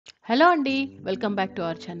Hello అండి, welcome back to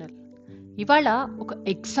our channel. ఇవాళ ఒక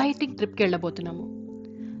ఎక్సైటింగ్ ట్రిప్కి వెళ్ళబోతున్నాము.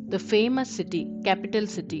 The famous city, capital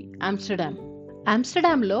city Amsterdam.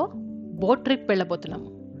 ఆమ్స్టర్డామ్లో boat trip వెళ్ళబోతున్నాము.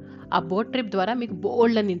 ఆ బోట్ ట్రిప్ ద్వారా మీకు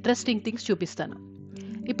బోల్డ్ అండ్ ఇంట్రెస్టింగ్ థింగ్స్ చూపిస్తాను.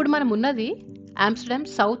 ఇప్పుడు మనం ఉన్నది ఆమ్స్టర్డామ్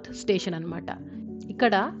సౌత్ స్టేషన్ అనమాట.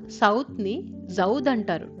 ఇక్కడ సౌత్ని జౌద్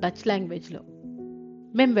అంటారు డచ్ లాంగ్వేజ్లో.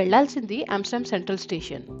 మేము వెళ్లాల్సింది ఆమ్స్టర్డామ్ సెంట్రల్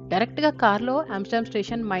స్టేషన్. డైరెక్ట్గా కార్లో ఆమ్స్టర్డామ్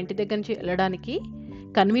స్టేషన్ మా ఇంటి దగ్గర నుంచి వెళ్ళడానికి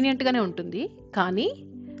కన్వీనియంట్గానే ఉంటుంది. కానీ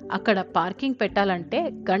అక్కడ పార్కింగ్ పెట్టాలంటే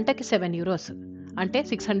గంటకి €7, అంటే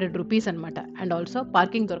 ₹600 అనమాట. అండ్ ఆల్సో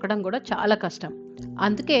పార్కింగ్ దొరకడం కూడా చాలా కష్టం.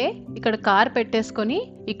 అందుకే ఇక్కడ కార్ పెట్టేసుకొని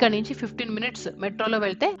ఇక్కడ నుంచి 15 minutes మెట్రోలో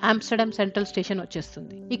వెళ్తే ఆమ్స్టర్డామ్ సెంట్రల్ స్టేషన్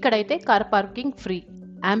వచ్చేస్తుంది. ఇక్కడైతే car parking free.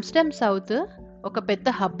 Amsterdam south ఒక పెద్ద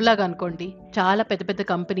హబ్ లాగా అనుకోండి. చాలా పెద్ద పెద్ద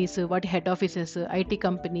కంపెనీస్, వాటి head offices, IT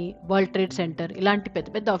company, world trade centre, ఇలాంటి పెద్ద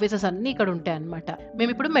పెద్ద ఆఫీసెస్ అన్నీ ఇక్కడ ఉంటాయి అన్నమాట.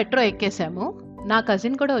 మేము ఇప్పుడు మెట్రో ఎక్కేసాము. నా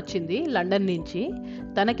కజిన్ కూడా వచ్చింది లండన్ నుంచి.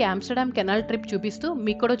 తనకి ఆమ్స్టర్డామ్ కెనాల్ ట్రిప్ చూపిస్తూ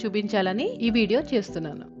మీకు కూడా చూపించాలని ఈ వీడియో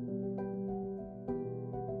చేస్తున్నాను.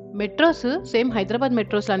 మెట్రోస్ సేమ్ హైదరాబాద్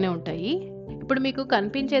మెట్రోస్ లానే ఉంటాయి. ఇప్పుడు మీకు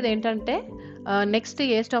కనిపించేది ఏంటంటే నెక్స్ట్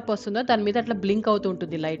ఏ స్టాప్ వస్తుందో దాని మీద అట్లా బ్లింక్ అవుతూ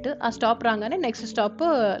ఉంటుంది లైట్. ఆ స్టాప్ రాగానే నెక్స్ట్ స్టాప్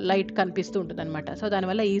లైట్ కనిపిస్తూ ఉంటుంది అనమాట. సో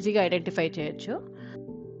దానివల్ల ఈజీగా ఐడెంటిఫై చేయొచ్చు.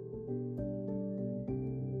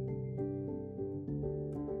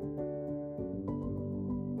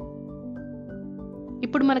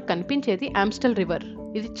 ఇప్పుడు మనకు కనిపించేది ఆమ్స్టెల్ రివర్.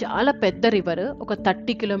 ఇది చాలా పెద్ద రివర్. ఒక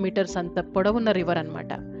 30 kilometers అంత పొడవున్న రివర్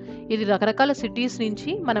అనమాట. ఇది రకరకాల సిటీస్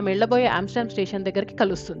నుంచి మనం వెళ్ళబోయే ఆమ్స్టర్డామ్ స్టేషన్ దగ్గరికి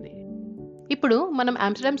కలుస్తుంది. ఇప్పుడు మనం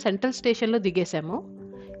ఆమ్స్టర్డామ్ సెంట్రల్ స్టేషన్లో దిగేసాము.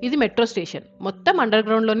 ఇది మెట్రో స్టేషన్. మొత్తం అండర్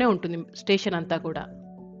గ్రౌండ్లోనే ఉంటుంది స్టేషన్ అంతా కూడా.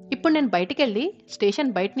 ఇప్పుడు నేను బయటికి వెళ్ళి స్టేషన్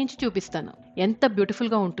బయట నుంచి చూపిస్తాను ఎంత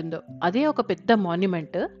బ్యూటిఫుల్గా ఉంటుందో. అదే ఒక పెద్ద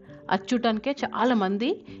మాన్యుమెంట్. అది చూడటానికే చాలా మంది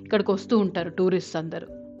ఇక్కడికి వస్తూ ఉంటారు, టూరిస్ట్ అందరూ.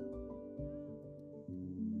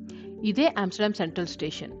 ఇదే ఆమ్స్టర్డామ్ సెంట్రల్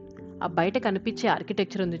స్టేషన్. ఆ బయట కనిపించే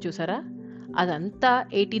ఆర్కిటెక్చర్ ఉంది చూసారా, అదంతా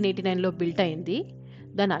 1889లో బిల్ట్ అయింది.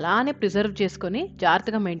 దాన్ని అలానే ప్రిజర్వ్ చేసుకొని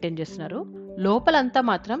జాగ్రత్తగా మెయింటైన్ చేస్తున్నారు. లోపలంతా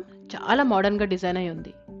మాత్రం చాలా మోడర్న్గా డిజైన్ అయి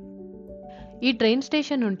ఉంది. ఈ ట్రైన్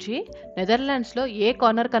స్టేషన్ నుంచి నెదర్లాండ్స్లో ఏ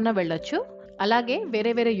కార్నర్ కన్నా వెళ్ళొచ్చు. అలాగే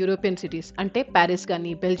వేరే వేరే యూరోపియన్ సిటీస్ అంటే ప్యారిస్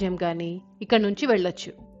కానీ, బెల్జియం కానీ ఇక్కడ నుంచి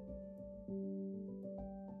వెళ్ళొచ్చు.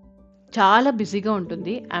 చాలా బిజీగా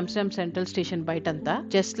ఉంటుంది Amsterdam central station బయటంతా.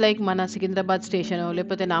 Just like మన సికింద్రాబాద్ స్టేషన్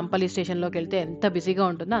లేకపోతే నాంపల్లి స్టేషన్లోకి వెళ్తే ఎంత బిజీగా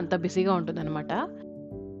ఉంటుందో అంత బిజీగా ఉంటుంది అనమాట.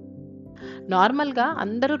 నార్మల్గా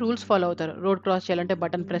అందరూ రూల్స్ ఫాలో అవుతారు. రోడ్ క్రాస్ చేయాలంటే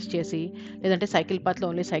బటన్ ప్రెస్ చేసి, లేదంటే సైకిల్ పాత్లో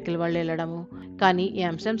ఓన్లీ సైకిల్ వాళ్ళు వెళ్ళడము. కానీ ఈ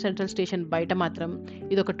ఆమ్స్టర్డామ్ సెంట్రల్ స్టేషన్ బయట మాత్రం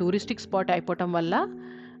ఇది ఒక టూరిస్టిక్ స్పాట్ అయిపోవటం వల్ల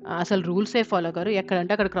అసలు రూల్సే ఫాలో కారు.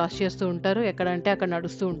 ఎక్కడంటే అక్కడ క్రాస్ చేస్తూ ఉంటారు, ఎక్కడంటే అక్కడ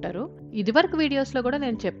నడుస్తూ ఉంటారు. ఇదివరకు వీడియోస్లో కూడా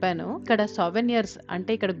నేను చెప్పాను, ఇక్కడ సోవెనియర్స్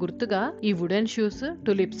అంటే ఇక్కడ గుర్తుగా ఈ వుడెన్ షూస్,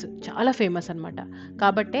 టులిప్స్ చాలా ఫేమస్ అనమాట.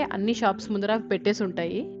 కాబట్టే అన్ని షాప్స్ ముందర పెట్టేసి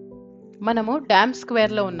ఉంటాయి. మనము డ్యామ్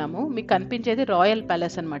స్క్వేర్లో ఉన్నాము. మీకు కనిపించేది రాయల్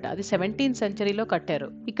ప్యాలెస్ అనమాట. అది 17th centuryలో కట్టారు.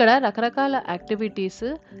 ఇక్కడ రకరకాల యాక్టివిటీస్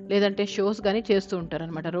లేదంటే షోస్ కానీ చేస్తూ ఉంటారు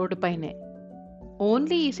అనమాట రోడ్డు పైనే.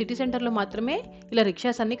 ఓన్లీ ఈ సిటీ సెంటర్లో మాత్రమే ఇలా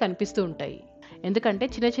రిక్షాస్ అన్నీ కనిపిస్తూ ఉంటాయి. ఎందుకంటే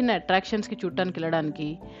చిన్న చిన్న అట్రాక్షన్స్కి చూడటానికి వెళ్ళడానికి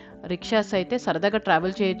రిక్షాస్ అయితే సరదాగా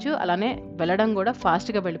ట్రావెల్ చేయొచ్చు, అలానే వెళ్ళడం కూడా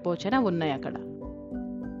ఫాస్ట్గా వెళ్ళిపోవచ్చు అని ఉన్నాయి అక్కడ.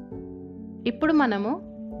 ఇప్పుడు మనము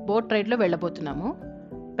బోట్ రైడ్లో వెళ్ళబోతున్నాము.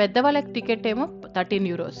 పెద్దవాళ్ళకి టికెట్ ఏమో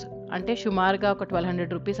 €13, అంటే సుమారుగా ఒక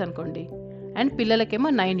 $1,200 అనుకోండి. అండ్ పిల్లలకేమో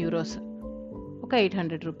 €9, ఒక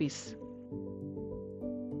 $800.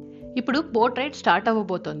 ఇప్పుడు బోట్ రైడ్ స్టార్ట్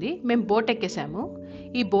అవ్వబోతోంది. మేము బోట్ ఎక్కేసాము.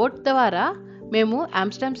 ఈ బోట్ ద్వారా మేము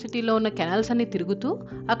ఆమ్స్టర్డామ్ సిటీలో ఉన్న కెనాల్స్ అన్ని తిరుగుతూ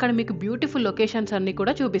అక్కడ మీకు బ్యూటిఫుల్ లొకేషన్స్ అన్ని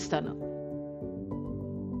కూడా చూపిస్తాను.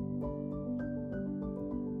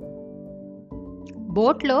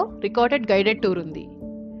 బోట్లో రికార్డెడ్ గైడెడ్ టూర్ ఉంది.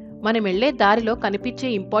 మనం వెళ్ళే దారిలో కనిపించే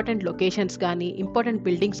ఇంపార్టెంట్ లొకేషన్స్ కానీ, ఇంపార్టెంట్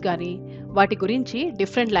బిల్డింగ్స్ కానీ వాటి గురించి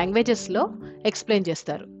డిఫరెంట్ లాంగ్వేజెస్లో ఎక్స్ప్లెయిన్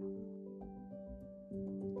చేస్తారు.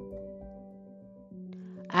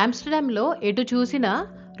 ఆమ్స్టర్డామ్లో ఎటు చూసినా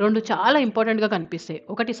 2 చాలా ఇంపార్టెంట్గా కనిపిస్తాయి.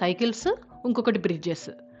 ఒకటి సైకిల్స్, ఇంకొకటి బ్రిడ్జెస్.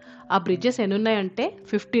 ఆ బ్రిడ్జెస్ ఎన్ని ఉన్నాయంటే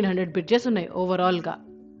 1500 బ్రిడ్జెస్ ఉన్నాయి ఓవరాల్గా.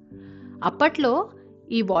 అప్పట్లో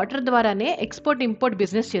ఈ వాటర్ ద్వారానే ఎక్స్పోర్ట్ ఇంపోర్ట్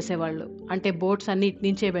బిజినెస్ చేసేవాళ్ళు. అంటే బోట్స్ అన్ని ఇటు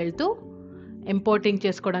నుంచే వెళ్తూ ఇంపోర్టింగ్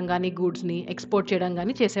చేసుకోవడం కానీ, గూడ్స్ని ఎక్స్పోర్ట్ చేయడం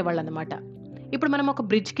కానీ చేసేవాళ్ళు అనమాట. ఇప్పుడు మనం ఒక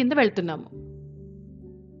బ్రిడ్జ్ కింద వెళ్తున్నాము.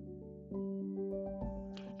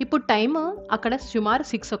 ఇప్పుడు టైం అక్కడ సుమారు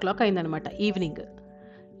 6 o'clock అయిందనమాట.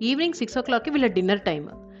 ఈవినింగ్ 6 o'clockకి వీళ్ళ డిన్నర్ టైం.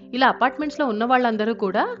 ఇలా అపార్ట్మెంట్స్లో ఉన్న వాళ్ళందరూ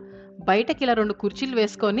కూడా బయటకి ఇలా 2 కుర్చీలు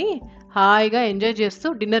వేసుకొని హాయిగా ఎంజాయ్ చేస్తూ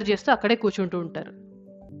డిన్నర్ చేస్తూ అక్కడే కూర్చుంటూ ఉంటారు.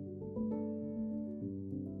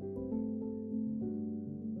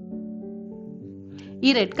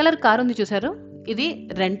 ఈ రెడ్ కలర్ కార్ ఉంది చూసారు, ఇది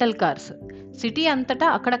రెంటల్ కార్స్. సిటీ అంతటా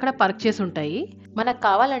అక్కడక్కడ పార్క్ చేసి ఉంటాయి. మనకు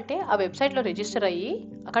కావాలంటే ఆ వెబ్సైట్లో రిజిస్టర్ అయ్యి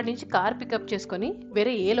అక్కడి నుంచి కార్ పికప్ చేసుకొని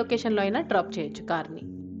వేరే ఏ లొకేషన్లో అయినా డ్రాప్ చేయొచ్చు కార్ని.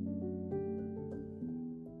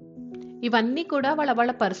 ఇవన్నీ కూడా వాళ్ళ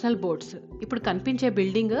వాళ్ళ పర్సనల్ బోట్స్. ఇప్పుడు కనిపించే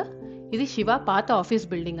బిల్డింగ్ ఇది శివ పాత ఆఫీస్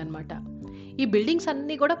బిల్డింగ్ అన్నమాట. ఈ బిల్డింగ్స్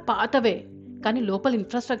అన్నీ కూడా పాతవే, కానీ లోపల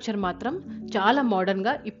ఇన్ఫ్రాస్ట్రక్చర్ మాత్రం చాలా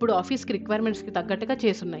మోడర్న్గా ఇప్పుడు ఆఫీస్కి రిక్వైర్మెంట్స్కి తగ్గట్టుగా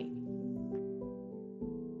చేసున్నాయి.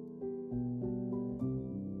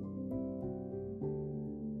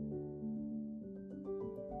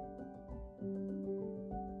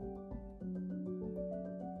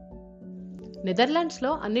 నెదర్లాండ్స్లో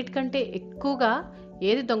అన్నిటికంటే ఎక్కువగా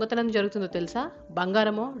ఏది దొంగతనం జరుగుతుందో తెలుసా?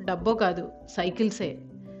 బంగారమో డబ్బో కాదు, సైకిల్సే.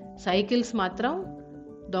 సైకిల్స్ మాత్రం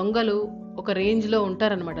దొంగలు ఒక రేంజ్లో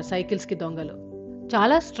ఉంటారనమాట. సైకిల్స్కి దొంగలు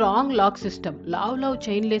చాలా స్ట్రాంగ్ లాక్ సిస్టమ్, లావ్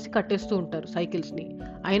చైన్ లేసి కట్టేస్తూ ఉంటారు సైకిల్స్ని.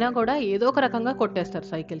 అయినా కూడా ఏదో ఒక రకంగా కొట్టేస్తారు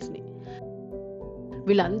సైకిల్స్ని.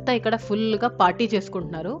 వీళ్ళంతా ఇక్కడ ఫుల్గా పార్టీ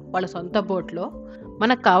చేసుకుంటున్నారు వాళ్ళ సొంత బోట్లో.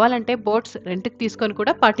 మనకు కావాలంటే బోట్స్ రెంట్కి తీసుకొని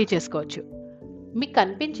కూడా పార్టీ చేసుకోవచ్చు. మీకు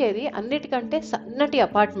కనిపించేది అన్నిటికంటే సన్నటి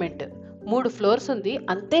అపార్ట్మెంట్. 3 ఫ్లోర్స్ ఉంది,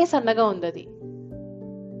 అంతే సన్నగా ఉంది అది.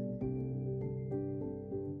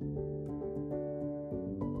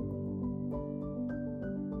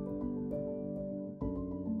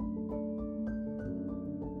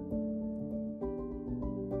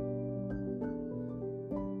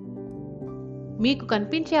 మీకు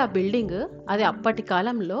కనిపించే ఆ బిల్డింగ్ అది అప్పటి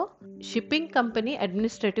కాలంలో షిప్పింగ్ కంపెనీ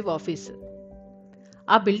అడ్మినిస్ట్రేటివ్ ఆఫీస్.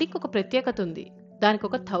 ఆ బిల్డింగ్ ఒక ప్రత్యేకత ఉంది, దానికి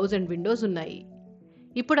ఒక 1000 విండోస్ ఉన్నాయి.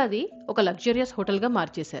 ఇప్పుడు అది ఒక లగ్జరియస్ హోటల్గా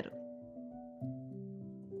మార్చేశారు.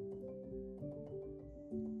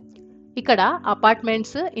 ఇక్కడ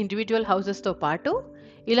అపార్ట్మెంట్స్, ఇండివిజువల్ హౌసెస్తో పాటు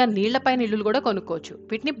ఇలా నీళ్లపైన ఇల్లులు కూడా కొనుక్కోవచ్చు.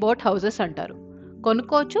 వీటిని బోట్ హౌసెస్ అంటారు.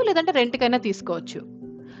 కొనుక్కోవచ్చు, లేదంటే రెంట్కైనా తీసుకోవచ్చు.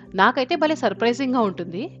 నాకైతే భలే సర్ప్రైజింగ్గా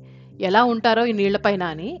ఉంటుంది ఎలా ఉంటారో ఈ నీళ్లపైన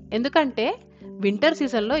అని. ఎందుకంటే వింటర్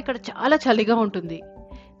సీజన్లో ఇక్కడ చాలా చలిగా ఉంటుంది.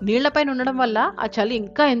 నీళ్లపైన ఉండడం వల్ల ఆ చలి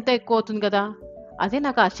ఇంకా ఎంత ఎక్కువ అవుతుంది కదా, అదే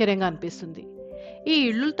నాకు ఆశ్చర్యంగా అనిపిస్తుంది. ఈ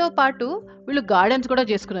ఇళ్ళతో పాటు వీళ్ళు గార్డెన్స్ కూడా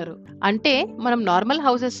చేసుకున్నారు. అంటే మనం నార్మల్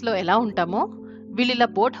హౌసెస్లో ఎలా ఉంటామో వీళ్ళు ఇలా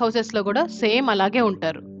బోట్ హౌసెస్లో కూడా సేమ్ అలాగే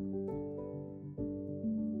ఉంటారు.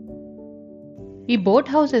 ఈ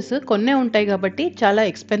బోట్ హౌసెస్ కొన్నే ఉంటాయి కాబట్టి చాలా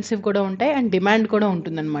ఎక్స్పెన్సివ్ కూడా ఉంటాయి అండ్ డిమాండ్ కూడా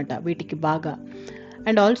ఉంటుందన్నమాట వీటికి బాగా.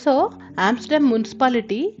 అండ్ ఆల్సో ఆమ్స్టర్డామ్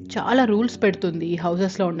మున్సిపాలిటీ చాలా రూల్స్ పెడుతుంది ఈ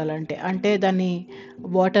హౌసెస్లో ఉండాలంటే. అంటే దాన్ని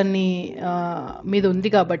వాటర్ని మీద ఉంది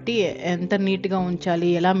కాబట్టి ఎంత నీట్గా ఉంచాలి,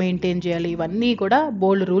 ఎలా మెయింటైన్ చేయాలి, ఇవన్నీ కూడా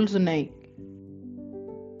బోల్డ్ రూల్స్ ఉన్నాయి.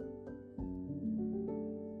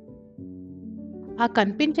 ఆ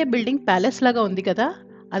కనిపించే బిల్డింగ్ ప్యాలెస్ లాగా ఉంది కదా,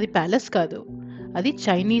 అది ప్యాలెస్ కాదు, అది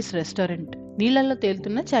చైనీస్ రెస్టారెంట్. నీళ్ళల్లో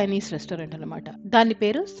తేలుతున్న చైనీస్ రెస్టారెంట్ అనమాట. దాని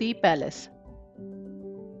పేరు సీ ప్యాలెస్.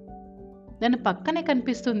 దాని పక్కనే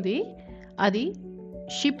కనిపిస్తుంది అది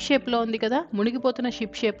షిప్ షేప్లో ఉంది కదా, మునిగిపోతున్న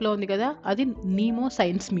షిప్ షేప్లో ఉంది కదా, అది నీమో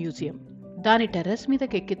సైన్స్ మ్యూజియం. దాని టెర్రస్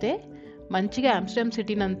మీదకి ఎక్కితే మంచిగా ఆమ్స్టర్డామ్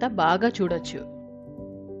సిటీని అంతా బాగా చూడొచ్చు.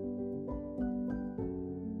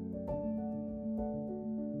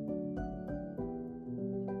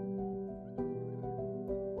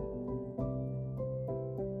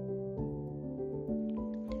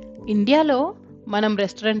 ఇండియాలో మనం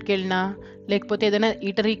రెస్టారెంట్కి వెళ్ళినా లేకపోతే ఏదైనా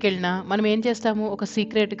ఈటరీకి వెళ్ళినా మనం ఏం చేస్తాము, ఒక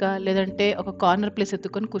సీక్రెట్గా లేదంటే ఒక కార్నర్ ప్లేస్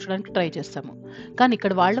ఎత్తుకొని కూర్చోడానికి ట్రై చేస్తాము. కానీ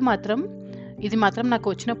ఇక్కడ వాళ్ళు మాత్రం, ఇది మాత్రం నాకు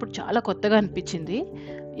వచ్చినప్పుడు చాలా కొత్తగా అనిపించింది.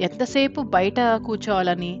 ఎంతసేపు బయట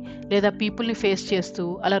కూర్చోవాలని లేదా పీపుల్ని ఫేస్ చేస్తూ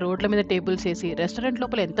అలా రోడ్ల మీద టేబుల్స్ వేసి, రెస్టారెంట్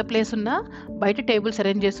లోపల ఎంత ప్లేస్ ఉన్నా బయట టేబుల్స్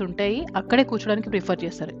అరేంజ్ చేసి ఉంటాయి, అక్కడే కూర్చోడానికి ప్రిఫర్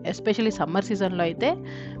చేస్తారు. ఎస్పెషల్లీ సమ్మర్ సీజన్లో అయితే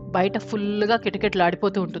బయట ఫుల్గా కిటకిటలు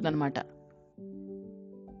ఆడిపోతూ ఉంటుందన్నమాట.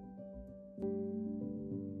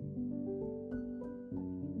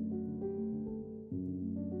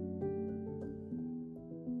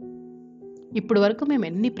 ఇప్పుడు వరకు మేము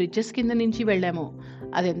ఎన్ని బ్రిడ్జెస్ కింద నుంచి వెళ్ళామో,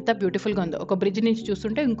 అది ఎంత బ్యూటిఫుల్గా ఉందో. ఒక బ్రిడ్జ్ నుంచి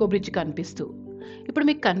చూస్తుంటే ఇంకో బ్రిడ్జ్ కనిపిస్తూ. ఇప్పుడు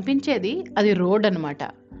మీకు కనిపించేది అది రోడ్ అనమాట.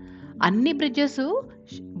 అన్ని బ్రిడ్జెస్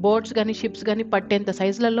బోట్స్ కానీ షిప్స్ కానీ పట్టేంత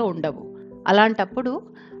సైజులలో ఉండవు. అలాంటప్పుడు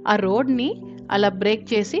ఆ రోడ్ని అలా బ్రేక్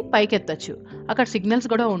చేసి పైకెత్తచ్చు. అక్కడ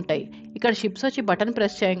సిగ్నల్స్ కూడా ఉంటాయి. ఇక్కడ షిప్స్ వచ్చి బటన్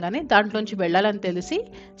ప్రెస్ చేయగానే దాంట్లోంచి వెళ్ళాలని తెలిసి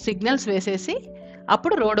సిగ్నల్స్ వేసేసి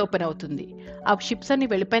అప్పుడు రోడ్ ఓపెన్ అవుతుంది. ఆ షిప్స్ అన్ని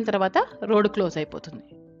వెళ్ళిపోయిన తర్వాత రోడ్ క్లోజ్ అయిపోతుంది.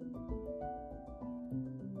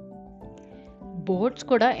 బోట్స్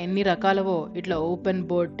కూడా ఎన్ని రకాలవో, ఇట్లా ఓపెన్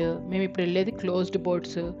బోట్, మేము ఇప్పుడు వెళ్ళేది క్లోజ్డ్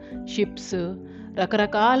బోట్స్, షిప్స్,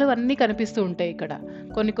 రకరకాలు అన్నీ కనిపిస్తూ ఉంటాయి ఇక్కడ.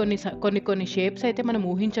 కొన్ని షేప్స్ అయితే మనం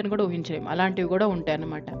ఊహించని కూడా ఊహించలేము, అలాంటివి కూడా ఉంటాయి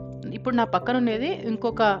అన్నమాట. ఇప్పుడు నా పక్కన ఉన్నది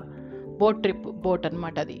ఇంకొక BoatTrip బోట్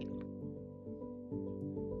అనమాట. అది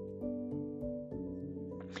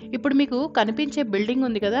ఇప్పుడు మీకు కనిపించే బిల్డింగ్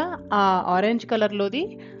ఉంది కదా, ఆ ఆరెంజ్ కలర్లోది,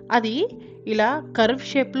 అది ఇలా కర్వ్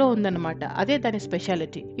షేప్లో ఉందన్నమాట. అదే దాని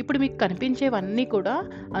స్పెషాలిటీ. ఇప్పుడు మీకు కనిపించేవన్నీ కూడా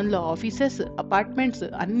అందులో ఆఫీసెస్, అపార్ట్మెంట్స్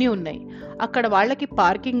అన్నీ ఉన్నాయి. అక్కడ వాళ్ళకి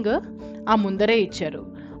పార్కింగ్ ఆ ముందరే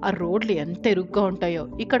ఇచ్చారు. ఆ రోడ్లు ఎంత ఇరుగ్గా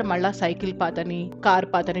ఉంటాయో. ఇక్కడ మళ్ళీ సైకిల్ పాతని, కార్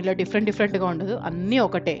పాతని ఇలా డిఫరెంట్గా ఉండదు, అన్నీ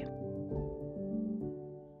ఒకటే.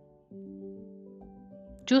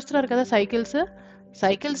 చూస్తున్నారు కదా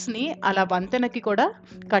సైకిల్స్ని అలా వంతెనకి కూడా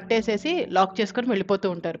కట్టేసేసి లాక్ చేసుకొని వెళ్ళిపోతూ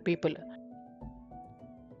ఉంటారు పీపుల్.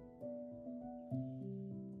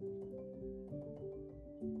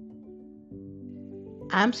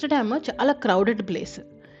 ఆమ్స్టర్డామ్ చాలా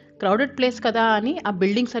క్రౌడెడ్ ప్లేస్ కదా అని ఆ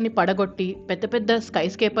బిల్డింగ్స్ అన్ని పడగొట్టి పెద్ద పెద్ద స్కై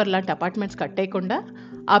స్కేపర్ లాంటి అపార్ట్మెంట్స్ కట్టేయకుండా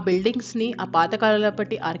ఆ బిల్డింగ్స్ని, ఆ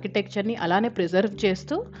పాతకాలపటి ఆర్కిటెక్చర్ని అలానే ప్రిజర్వ్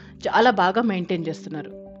చేస్తూ చాలా బాగా మెయింటైన్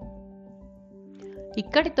చేస్తున్నారు.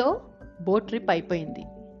 ఇక్కడితో బోట్ ట్రిప్ అయిపోయింది.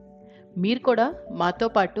 మీరు కూడా మాతో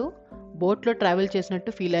పాటు బోట్లో ట్రావెల్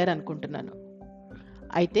చేసినట్టు ఫీల్ అయ్యారు అనుకుంటున్నాను.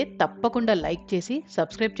 అయితే తప్పకుండా లైక్ చేసి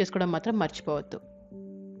సబ్స్క్రైబ్ చేసుకోవడం మాత్రం మర్చిపోవద్దు.